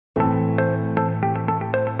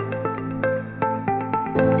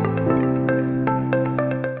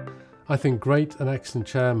I think great and excellent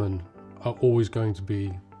chairmen are always going to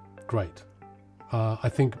be great. I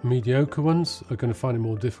think mediocre ones are going to find it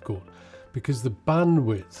more difficult because the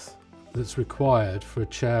bandwidth that's required for a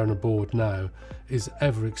chair and a board now is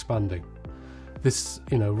ever expanding. This,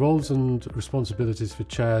 roles and responsibilities for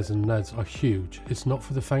chairs and NEDs are huge. It's not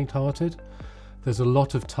for the faint-hearted. There's a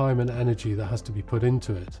lot of time and energy that has to be put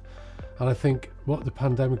into it. And I think what the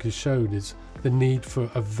pandemic has showed is the need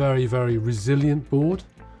for a very, very resilient board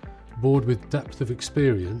with depth of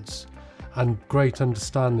experience and great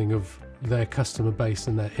understanding of their customer base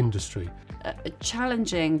and their industry.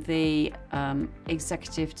 Challenging the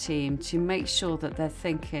executive team to make sure that they're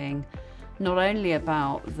thinking not only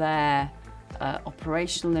about their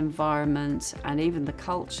operational environment and even the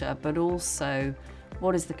culture, but also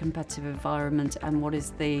what is the competitive environment and what are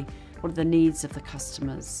the needs of the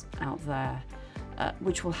customers out there,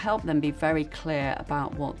 which will help them be very clear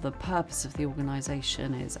about what the purpose of the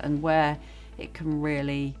organisation is and where it can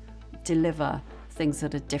really deliver things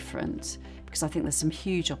that are different. Because I think there's some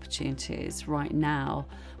huge opportunities right now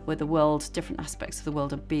where different aspects of the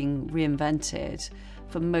world are being reinvented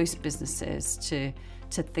for most businesses to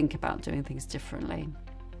think about doing things differently.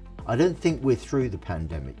 I don't think we're through the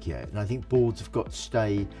pandemic yet, and I think boards have got to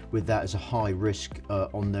stay with that as a high risk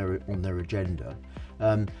on their agenda.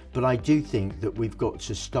 But I do think that we've got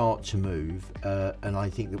to start to move, and I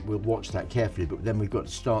think that we'll watch that carefully, but then we've got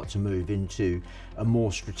to start to move into a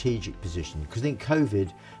more strategic position. Because I think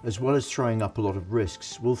COVID, as well as throwing up a lot of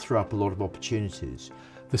risks, will throw up a lot of opportunities.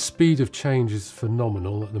 The speed of change is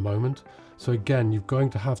phenomenal at the moment. So again, you're going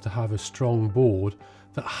to have a strong board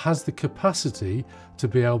that has the capacity to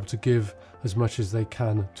be able to give as much as they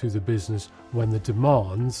can to the business when the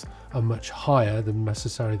demands are much higher than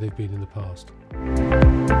necessarily they've been in the past.